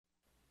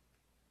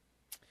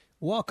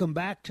Welcome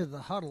back to the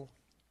Huddle.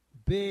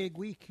 Big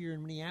week here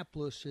in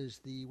Minneapolis as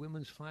the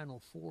women's Final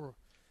Four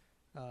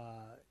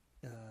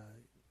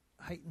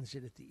heightens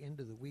it at the end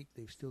of the week.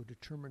 They're still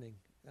determining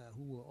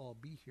who will all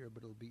be here,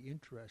 but it'll be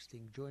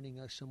interesting. Joining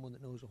us, someone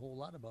that knows a whole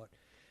lot about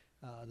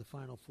the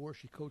Final Four.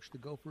 She coached the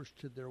Gophers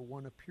to their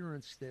one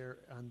appearance there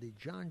on the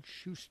John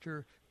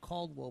Schuster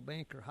Caldwell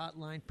Banker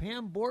Hotline.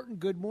 Pam Borton,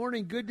 good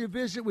morning. Good to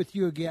visit with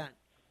you again.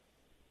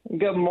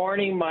 Good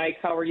morning, Mike.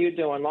 How are you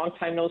doing? Long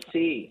time no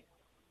see.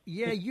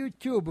 Yeah, you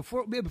too.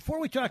 Before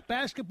we talk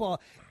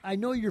basketball, I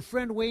know your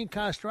friend Wayne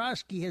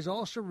Kostrowski has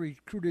also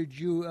recruited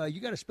you.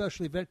 You got a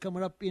special event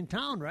coming up in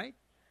town, right?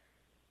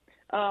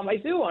 I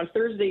do on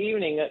Thursday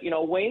evening.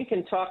 Wayne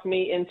can talk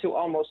me into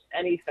almost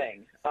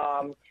anything.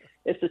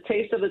 It's a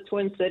taste of the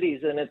Twin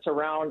Cities, and it's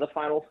around the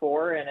Final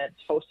Four, and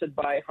it's hosted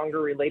by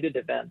hunger-related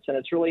events. And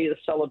it's really a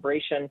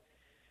celebration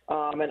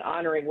and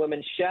honoring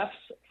women chefs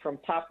from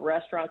top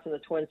restaurants in the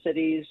Twin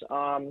Cities,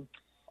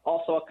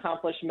 also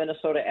accomplished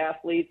Minnesota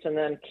athletes, and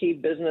then key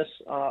business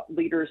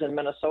leaders in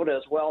Minnesota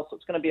as well. So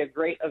it's going to be a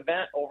great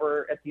event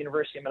over at the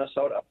University of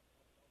Minnesota.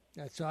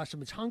 That's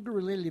awesome. It's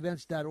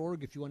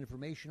hungerrelatedevents.org if you want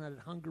information on it,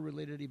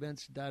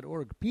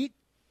 hungerrelatedevents.org. Pete?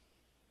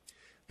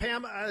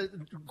 Pam,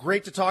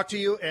 great to talk to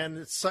you,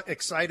 and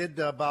excited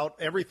about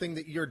everything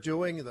that you're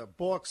doing, the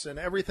books and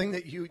everything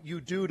that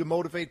you do to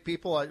motivate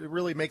people. It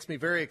really makes me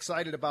very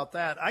excited about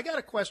that. I got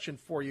a question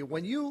for you.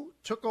 When you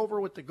took over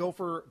with the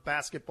Gopher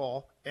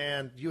basketball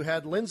and you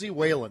had Lindsay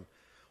Whalen,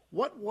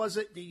 what was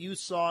it that you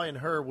saw in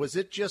her? Was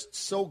it just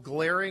so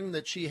glaring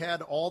that she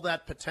had all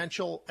that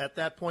potential at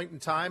that point in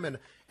time?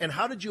 And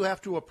how did you have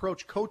to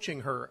approach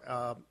coaching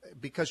her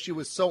because she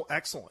was so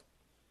excellent?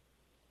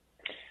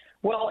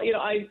 Well,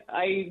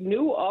 I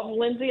knew of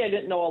Lindsay. I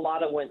didn't know a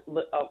lot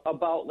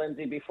about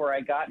Lindsay before I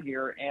got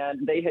here,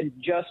 and they had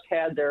just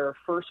had their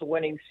first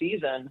winning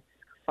season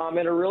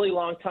in a really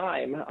long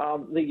time.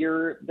 The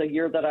year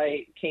that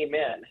I came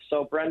in.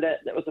 So Brenda,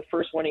 that was the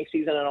first winning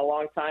season in a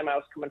long time. I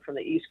was coming from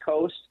the East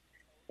Coast,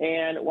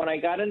 and when I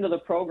got into the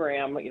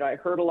program, I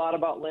heard a lot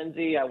about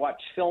Lindsay. I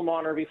watched film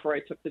on her before I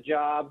took the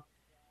job,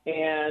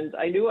 and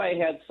I knew I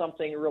had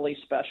something really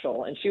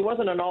special. And she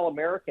wasn't an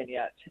All-American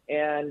yet,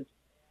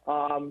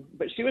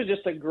 but she was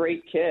just a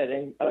great kid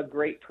and a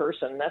great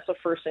person. And that's the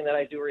first thing that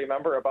I do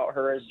remember about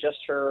her is just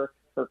her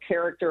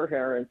character,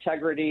 her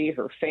integrity,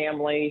 her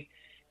family.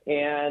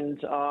 And,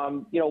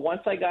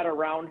 once I got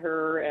around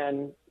her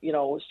and,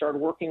 started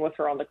working with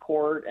her on the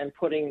court and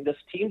putting this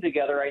team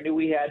together, I knew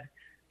we had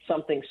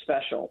something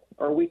special,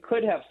 or we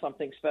could have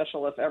something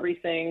special if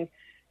everything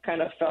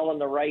kind of fell in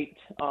the right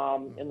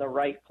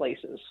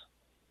places.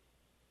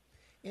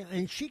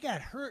 And she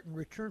got hurt in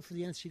return for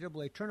the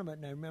NCAA tournament.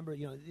 And I remember,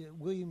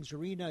 Williams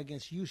Arena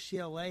against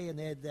UCLA, and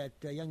they had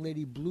that young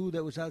lady Blue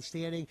that was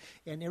outstanding.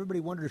 And everybody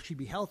wondered if she'd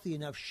be healthy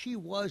enough. She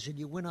was, and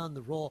you went on the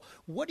roll.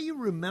 What do you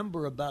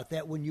remember about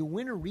that when you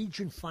win a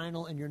region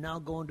final and you're now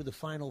going to the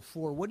Final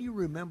Four? What do you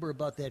remember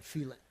about that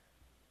feeling?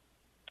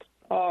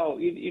 Oh,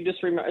 you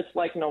just remember it's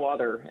like no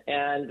other,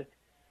 and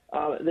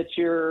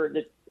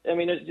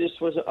it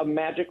just was a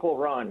magical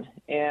run,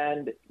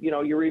 and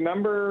you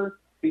remember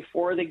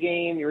before the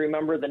game, you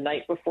remember the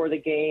night before the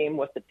game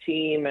with the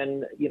team,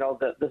 and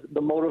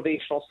the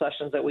motivational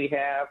sessions that we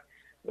have.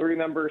 You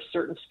remember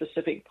certain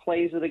specific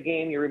plays of the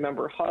game. You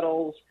remember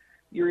huddles.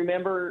 You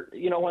remember,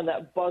 when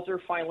that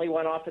buzzer finally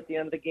went off at the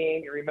end of the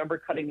game. You remember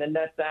cutting the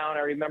net down.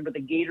 I remember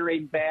the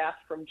Gatorade bath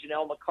from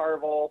Janelle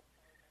McCarville.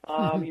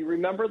 You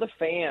remember the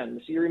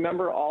fans. You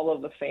remember all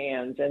of the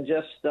fans, and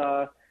just,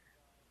 oh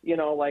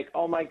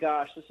my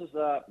gosh, this is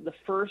the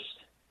first,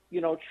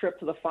 trip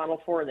to the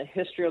Final Four in the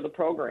history of the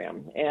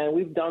program. And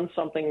we've done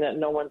something that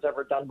no one's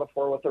ever done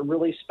before with a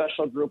really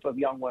special group of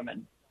young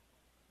women.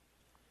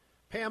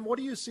 Pam, what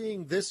are you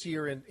seeing this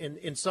year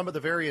in some of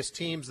the various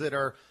teams that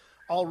are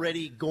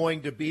already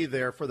going to be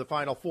there for the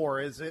Final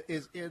Four?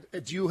 Do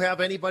you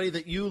have anybody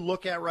that you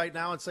look at right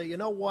now and say, you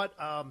know what,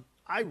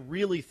 I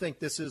really think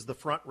this is the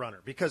front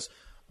runner? Because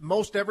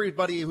most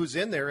everybody who's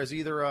in there is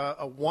either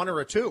a one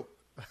or a two.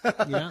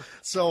 Yeah.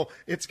 So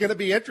it's going to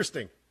be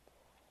interesting.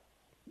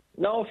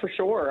 No, for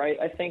sure.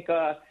 I think,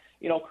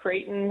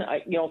 Creighton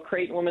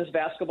women's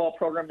basketball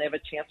program, they have a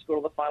chance to go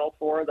to the Final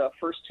Four. The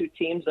first two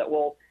teams that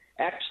will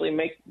actually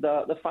make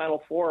the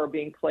Final Four are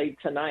being played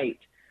tonight.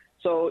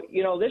 So,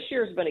 this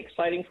year has been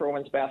exciting for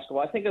women's basketball.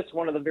 I think it's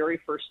one of the very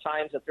first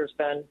times that there's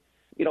been,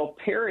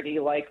 parity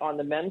like on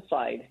the men's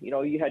side.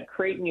 You had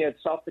Creighton, you had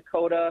South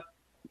Dakota,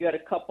 you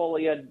had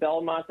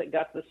Belmont that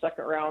got to the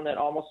second round that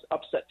almost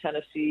upset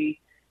Tennessee.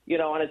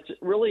 And it's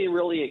really,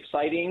 really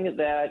exciting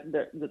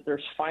that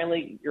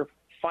you're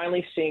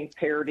finally seeing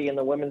parity in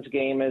the women's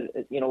game,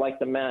 like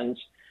the men's.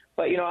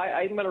 But,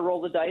 I'm going to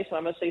roll the dice.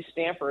 I'm going to say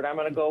Stanford. I'm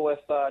going to go with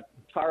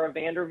Tara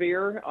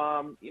Vanderveer.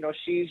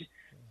 She's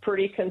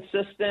pretty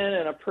consistent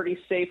and a pretty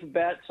safe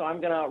bet, so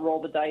I'm going to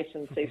roll the dice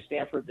and say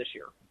Stanford this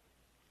year.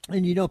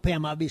 And you know,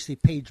 Pam, obviously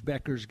Paige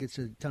Beckers gets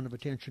a ton of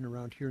attention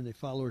around here, and they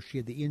follow her. She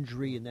had the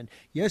injury, and then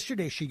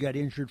yesterday she got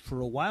injured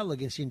for a while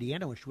against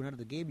Indiana. When she went out of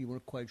the game, you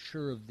weren't quite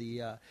sure of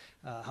the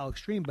how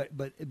extreme,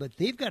 but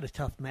they've got a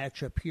tough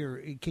matchup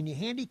here. Can you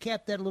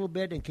handicap that a little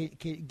bit, and can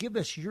you give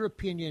us your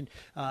opinion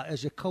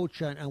as a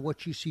coach on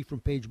what you see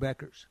from Paige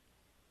Beckers?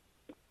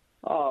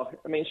 Oh,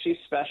 I mean, she's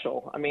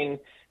special. I mean,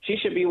 she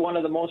should be one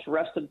of the most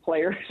rested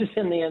players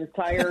in the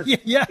entire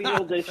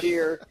field this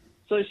year.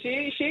 So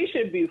she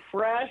should be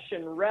fresh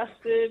and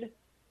rested,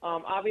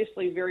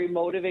 obviously very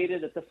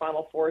motivated at the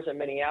Final Fours in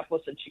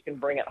Minneapolis, and she can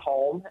bring it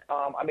home.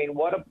 I mean,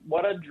 what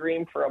a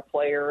dream for a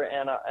player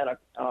and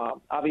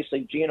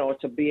obviously Gino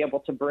to be able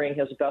to bring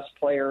his best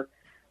player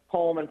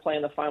home and play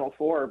in the Final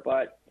Four.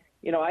 But,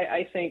 you know,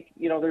 I think,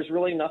 you know, there's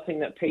really nothing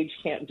that Paige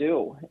can't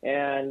do.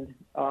 And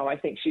I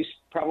think she's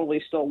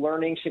probably still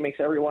learning. She makes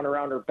everyone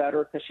around her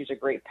better because she's a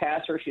great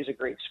passer. She's a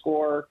great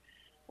scorer.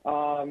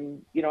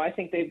 You know, I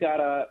think they've got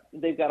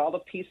all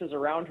the pieces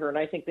around her, and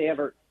I think they have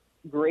a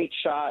great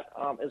shot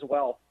as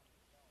well.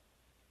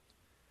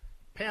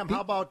 Pam,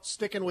 how about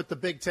sticking with the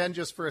Big Ten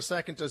just for a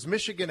second? Does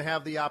Michigan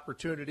have the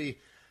opportunity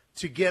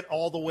to get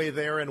all the way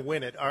there and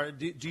win it?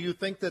 Do you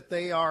think that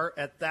they are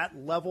at that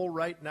level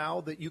right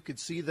now that you could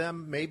see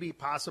them maybe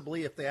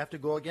possibly if they have to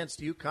go against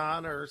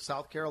UConn or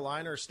South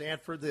Carolina or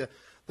Stanford, the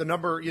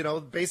number, you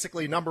know,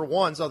 basically number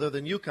ones other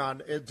than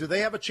UConn, do they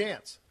have a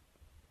chance?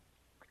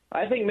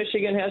 I think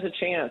Michigan has a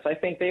chance. I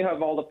think they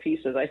have all the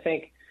pieces. I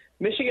think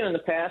Michigan in the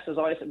past has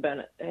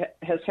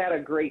had a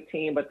great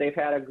team, but they've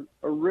had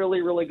a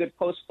really, really good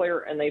post player,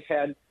 and they've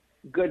had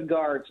good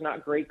guards,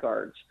 not great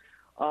guards.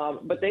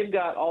 But they've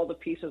got all the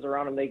pieces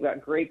around them. They've got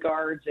great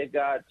guards. They've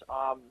got,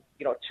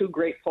 you know, two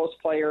great post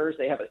players.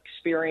 They have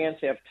experience.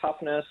 They have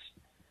toughness.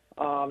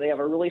 They have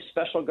a really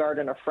special guard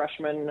and a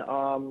freshman.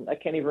 I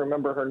can't even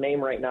remember her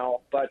name right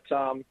now, but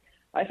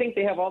I think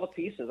they have all the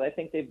pieces. I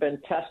think they've been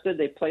tested.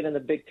 They played in the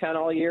Big Ten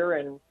all year,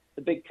 and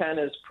the Big Ten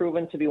has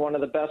proven to be one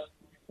of the best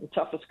and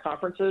toughest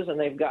conferences, and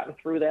they've gotten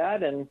through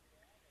that. And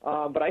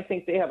but I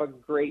think they have a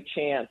great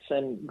chance,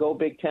 and go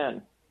Big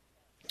Ten.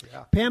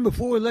 Yeah. Pam,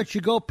 before we let you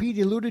go, Pete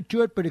alluded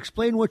to it, but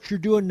explain what you're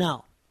doing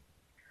now.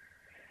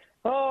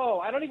 Oh,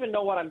 I don't even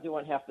know what I'm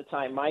doing half the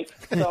time, Mike.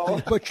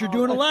 So, but you're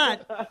doing a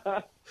lot.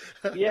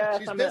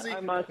 Yes, I'm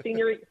a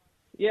senior.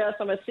 Yes,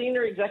 I'm a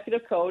senior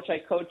executive coach. I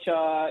coach,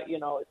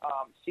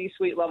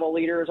 C-suite level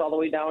leaders all the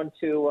way down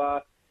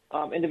to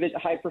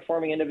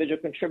high-performing individual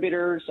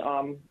contributors,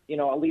 a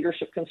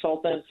leadership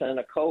consultant and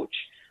a coach.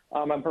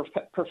 I'm a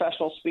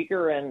professional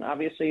speaker and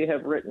obviously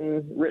have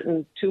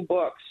written 2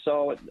 books.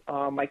 So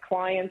my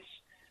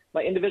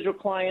individual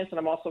clients, and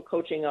I'm also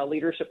coaching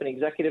leadership and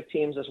executive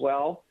teams as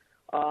well,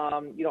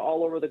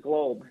 all over the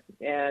globe.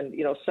 And,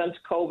 since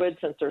COVID,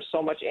 since there's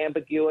so much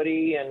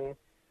ambiguity and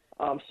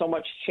so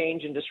much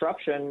change and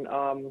disruption,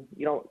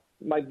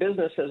 my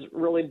business has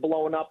really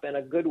blown up in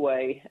a good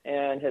way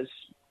and has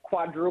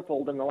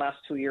quadrupled in the last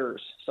 2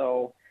 years.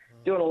 So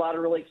doing a lot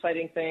of really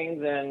exciting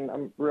things, and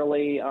I'm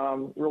really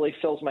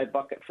fills my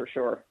bucket for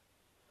sure.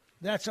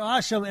 That's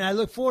awesome, and I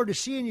look forward to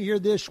seeing you here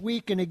this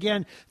week. And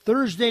again,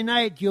 Thursday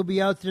night, you'll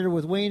be out there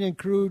with Wayne and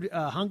Crude,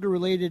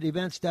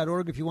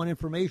 hungerrelatedevents.org if you want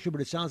information, but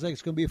it sounds like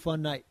it's going to be a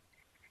fun night.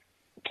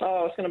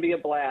 Oh, it's going to be a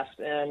blast.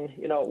 And,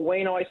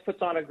 Wayne always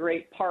puts on a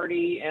great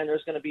party, and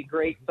there's going to be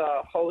great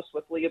hosts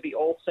with Leah B.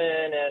 Olson,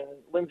 and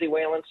Lindsay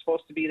Whalen's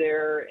supposed to be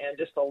there, and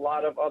just a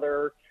lot of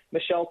other,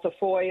 Michelle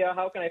Tafoya.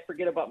 How can I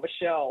forget about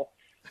Michelle?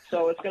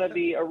 So it's going to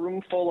be a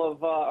room full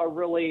of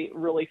really,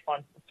 really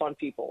fun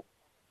people.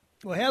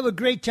 Well, have a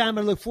great time.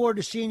 I look forward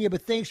to seeing you,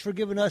 but thanks for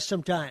giving us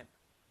some time.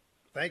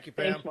 Thank you,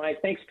 Pam. Thanks, Mike.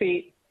 Thanks,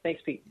 Pete.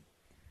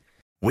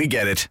 We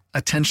get it.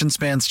 Attention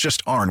spans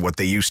just aren't what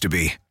they used to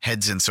be.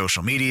 Heads in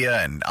social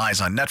media and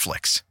eyes on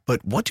Netflix.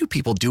 But what do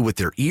people do with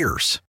their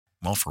ears?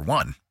 Well, for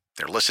one,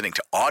 they're listening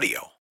to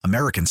audio.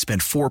 Americans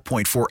spend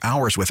 4.4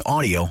 hours with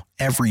audio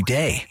every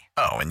day.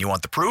 Oh, and you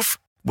want the proof?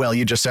 Well,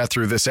 you just sat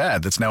through this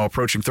ad that's now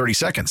approaching 30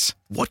 seconds.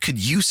 What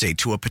could you say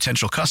to a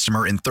potential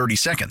customer in 30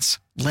 seconds?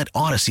 Let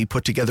Odyssey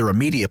put together a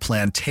media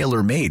plan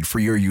tailor-made for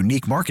your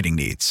unique marketing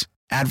needs.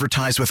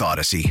 Advertise with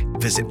Odyssey.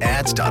 Visit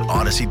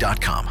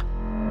ads.odyssey.com.